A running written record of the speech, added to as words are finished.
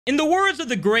In the words of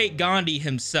the great Gandhi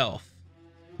himself,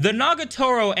 the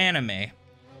Nagatoro anime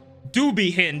do be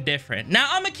hitting different. Now,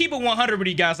 I'm gonna keep it 100 with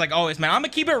you guys like always, man. I'm gonna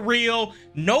keep it real,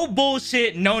 no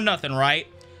bullshit, no nothing, right?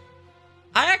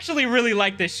 I actually really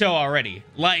like this show already,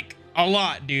 like a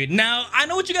lot, dude. Now, I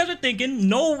know what you guys are thinking.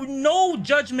 No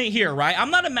judgment here, right? I'm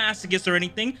not a masochist or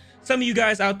anything. Some of you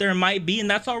guys out there might be, and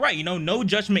that's all right, you know, no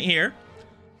judgment here.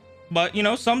 But, you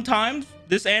know, sometimes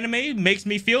this anime makes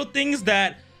me feel things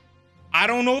that I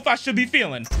don't know if I should be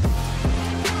feeling.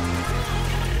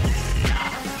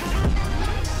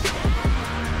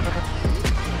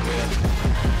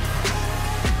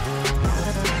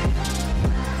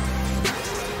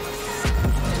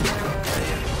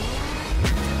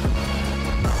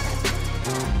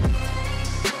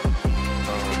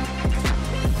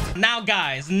 Now,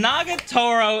 guys,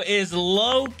 Nagatoro is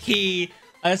low-key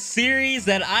a series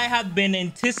that I have been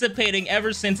anticipating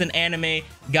ever since an anime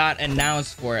got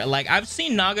announced for it. Like, I've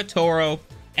seen Nagatoro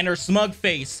and her smug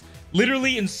face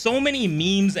literally in so many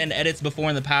memes and edits before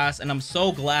in the past, and I'm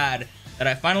so glad that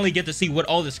I finally get to see what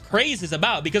all this craze is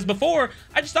about. Because before,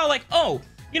 I just thought like, oh,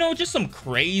 you know, just some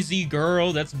crazy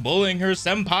girl that's bullying her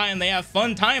senpai and they have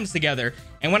fun times together.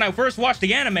 And when I first watched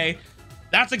the anime,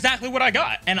 that's exactly what I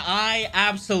got, and I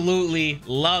absolutely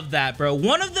love that, bro.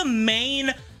 One of the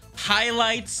main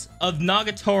highlights of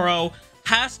Nagatoro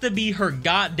has to be her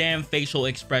goddamn facial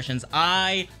expressions.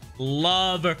 I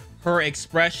love her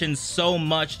expressions so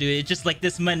much, dude. It's just like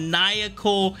this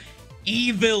maniacal,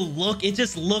 evil look. It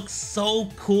just looks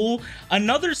so cool.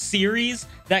 Another series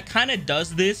that kind of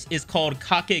does this is called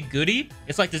Kakeguri.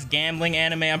 It's like this gambling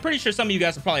anime. I'm pretty sure some of you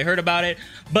guys have probably heard about it,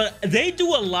 but they do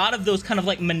a lot of those kind of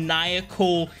like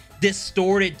maniacal,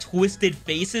 distorted, twisted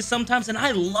faces sometimes, and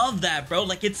I love that, bro.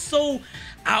 Like, it's so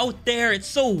out there, it's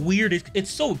so weird,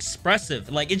 it's so expressive.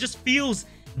 Like, it just feels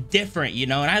different, you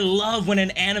know? And I love when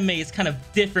an anime is kind of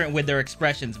different with their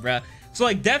expressions, bro. So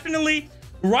like, definitely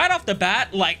right off the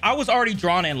bat, like, I was already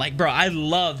drawn in. Like, bro, I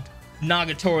loved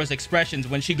Nagatoro's expressions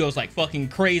when she goes like fucking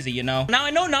crazy, you know? Now, I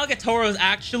know Nagatoro is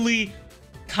actually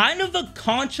kind of a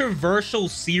controversial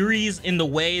series in the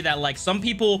way that like some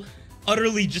people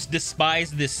utterly just despise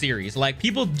this series. Like,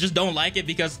 people just don't like it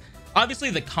because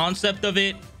obviously the concept of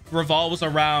it revolves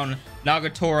around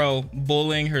Nagatoro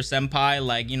bullying her senpai.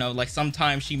 Like, you know, like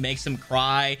sometimes she makes him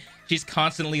cry. She's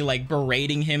constantly like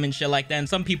berating him and shit like that, and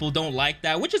some people don't like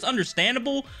that, which is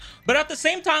understandable. But at the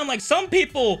same time, like, some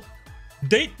people,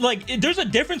 they like, there's a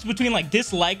difference between like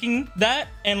disliking that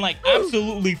and like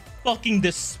absolutely fucking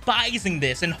despising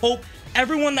this and hope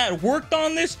everyone that worked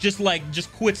on this just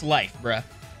quits life, bruh.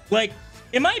 Like,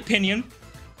 in my opinion,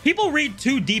 people read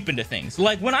too deep into things.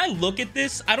 Like, when I look at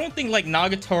this, I don't think like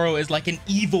Nagatoro is like an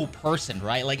evil person,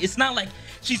 right? Like, it's not like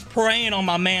she's preying on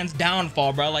my man's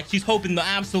downfall, bro. Like, she's hoping the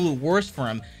absolute worst for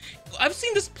him. I've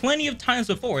seen this plenty of times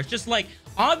before. It's just like,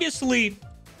 obviously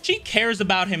she cares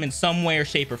about him in some way or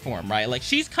shape or form, right? Like,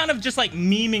 she's kind of just like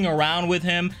memeing around with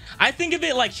him. I think of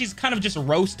it like she's kind of just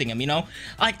roasting him, you know?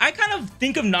 Like, I kind of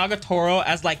think of Nagatoro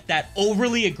as like that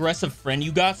overly aggressive friend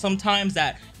you got sometimes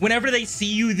that whenever they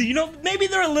see you, you know, maybe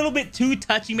they're a little bit too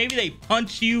touchy, maybe they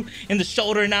punch you in the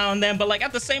shoulder now and then, but like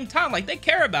at the same time, like, they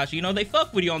care about you, you know, they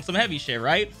fuck with you on some heavy shit,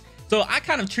 right? So I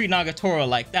kind of treat Nagatoro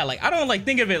like that. Like, I don't like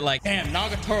think of it like, damn,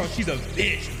 Nagatoro, she's a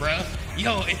bitch, bruh.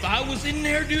 Yo, if I was in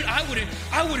there, dude, I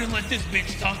wouldn't let this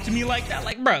bitch talk to me like that.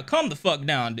 Like, bruh, calm the fuck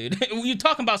down, dude. You're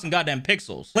talking about some goddamn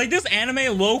pixels. Like, this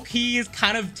anime low-key is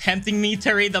kind of tempting me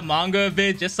to read the manga a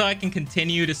bit just so I can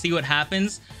continue to see what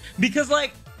happens. Because,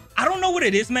 like, I don't know what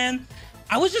it is, man.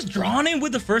 I was just drawn in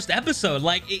with the first episode.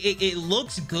 Like, it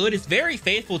looks good. It's very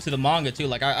faithful to the manga, too.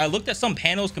 Like, I looked at some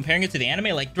panels comparing it to the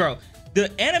anime. Like, bro, the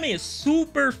anime is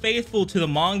super faithful to the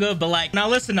manga, but like, now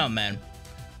listen up, man.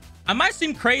 I might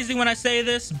seem crazy when I say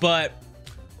this, but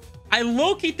I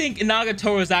low-key think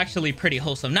Nagatoro is actually pretty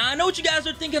wholesome. Now, I know what you guys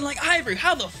are thinking, like, Ivory,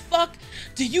 how the fuck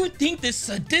do you think this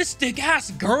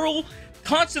sadistic-ass girl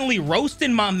constantly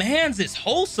roasting my mans is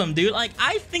wholesome, dude? Like,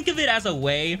 I think of it as a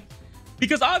way,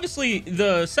 because obviously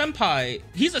the senpai,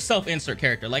 he's a self-insert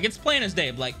character. Like, it's plain as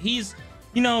day. Like, he's,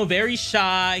 you know, very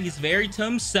shy, he's very to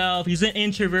himself, he's an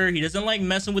introvert, he doesn't like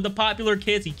messing with the popular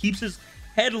kids, he keeps his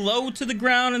head low to the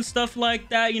ground and stuff like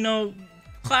that, you know,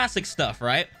 classic stuff,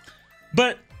 right?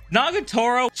 But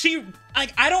Nagatoro, she,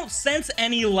 like, I don't sense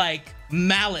any like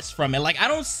malice from it. Like, I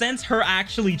don't sense her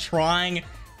actually trying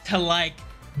to like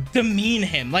demean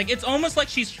him. Like, it's almost like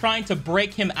she's trying to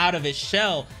break him out of his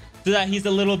shell so that he's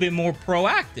a little bit more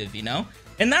proactive, you know?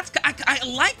 And that's, I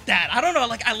like that. I don't know,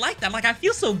 like, I like that. Like, I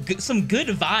feel so good, some good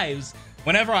vibes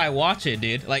whenever I watch it,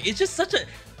 dude. Like, it's just such a,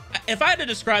 if I had to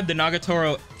describe the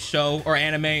Nagatoro show or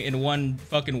anime in one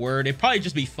fucking word, it'd probably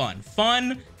just be fun.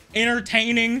 Fun,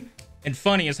 entertaining, and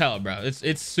funny as hell, bro.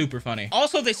 It's super funny.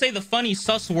 Also, they say the funny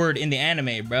sus word in the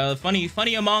anime, bro.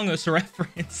 Funny Among Us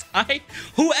reference.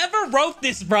 Whoever wrote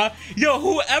this, bro, yo,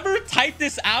 whoever typed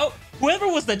this out, whoever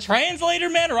was the translator,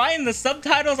 man, writing the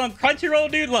subtitles on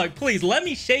Crunchyroll, dude, look, please let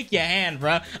me shake your hand,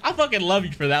 bro. I fucking love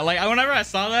you for that. Like, whenever I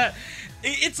saw that,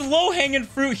 it's low-hanging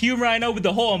fruit humor, I know, with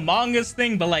the whole Among Us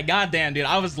thing, but like, goddamn, dude,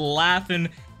 I was laughing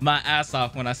my ass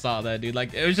off when I saw that, dude.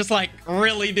 Like, it was just like,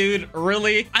 really, dude,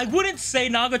 really? I wouldn't say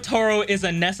Nagatoro is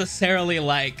a necessarily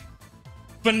like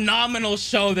phenomenal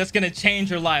show that's gonna change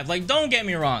your life. Like, don't get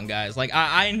me wrong, guys. Like,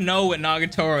 I know what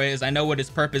Nagatoro is. I know what it's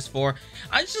purpose for.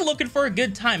 I'm just looking for a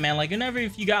good time, man. Like, whenever,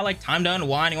 if you got like time to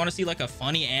unwind, you want to see like a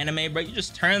funny anime, bro, you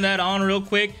just turn that on real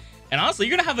quick. And honestly,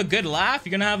 you're gonna have a good laugh.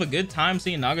 You're gonna have a good time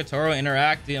seeing Nagatoro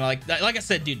interact. You know, like I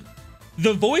said, dude,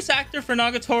 the voice actor for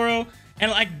Nagatoro, and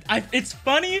like, it's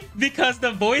funny because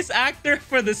the voice actor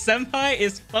for the senpai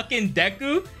is fucking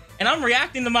Deku, and I'm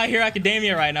reacting to My Hero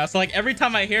Academia right now. So like, every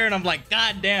time I hear it, I'm like,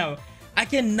 god damn, I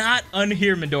cannot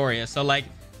unhear Midoriya. So like,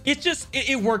 it just,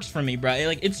 it works for me, bro.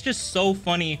 Like, it's just so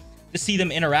funny to see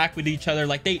them interact with each other.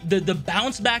 Like, the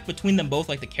bounce back between them both,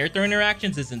 like the character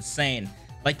interactions, is insane.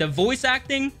 Like, the voice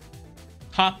acting,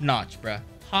 top notch, bro.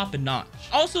 Top notch.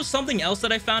 Also, something else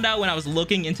that I found out when I was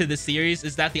looking into the series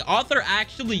is that the author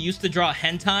actually used to draw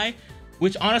hentai,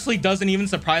 which honestly doesn't even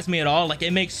surprise me at all. Like,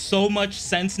 it makes so much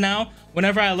sense now.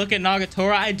 Whenever I look at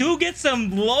Nagatoro, I do get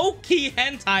some low-key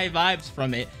hentai vibes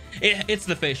from it. It's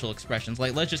the facial expressions.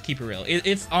 Like, let's just keep it real.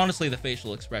 It's honestly the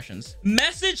facial expressions.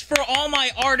 Message for all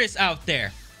my artists out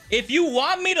there. If you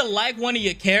want me to like one of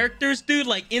your characters, dude,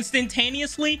 like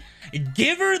instantaneously,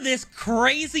 give her this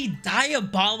crazy,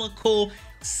 diabolical,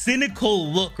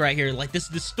 cynical look right here. Like this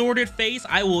distorted face,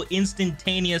 I will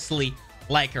instantaneously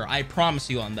like her. I promise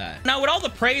you on that. Now, with all the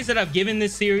praise that I've given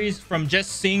this series from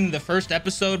just seeing the first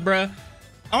episode, bruh,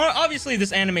 obviously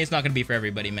this anime is not gonna be for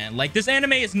everybody, man. Like, this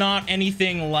anime is not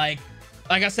anything like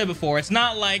I said before, it's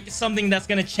not like something that's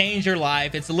gonna change your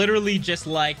life. It's literally just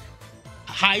like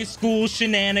high school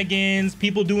shenanigans,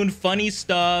 people doing funny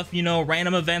stuff, you know,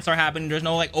 random events are happening. There's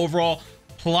no like overall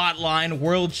plot line,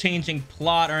 world-changing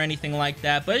plot or anything like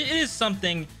that, but it is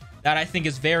something that I think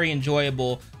is very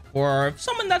enjoyable for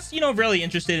someone that's, you know, really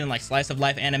interested in like slice of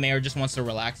life anime or just wants to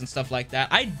relax and stuff like that.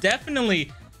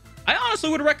 I honestly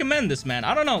would recommend this, man.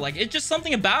 I don't know, like, it's just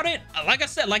something about it. Like I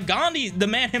said, like Gandhi, the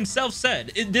man himself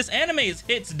said, this anime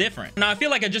hits different. Now, I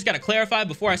feel like I just gotta clarify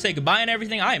before I say goodbye and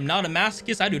everything, I am not a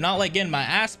masochist. I do not like getting my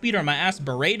ass beat or my ass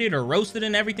berated or roasted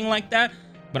and everything like that.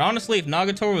 But honestly, if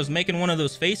Nagatoro was making one of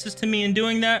those faces to me and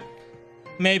doing that,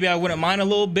 maybe I wouldn't mind a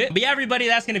little bit. But yeah, everybody,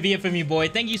 that's gonna be it for me, boy.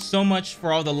 Thank you so much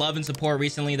for all the love and support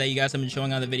recently that you guys have been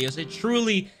showing on the videos. It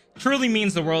truly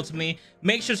means the world to me.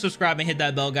 Make sure to subscribe and hit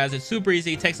that bell, guys. It's super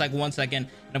easy. It takes like 1 second,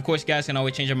 and of course, you guys can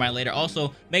always change your mind later.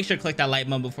 Also, make sure to click that like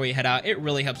button before you head out. It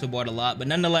really helps support a lot. But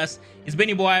nonetheless, it's been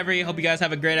your boy Ivory. Hope you guys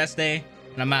have a great ass day,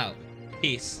 and I'm out.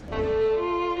 Peace.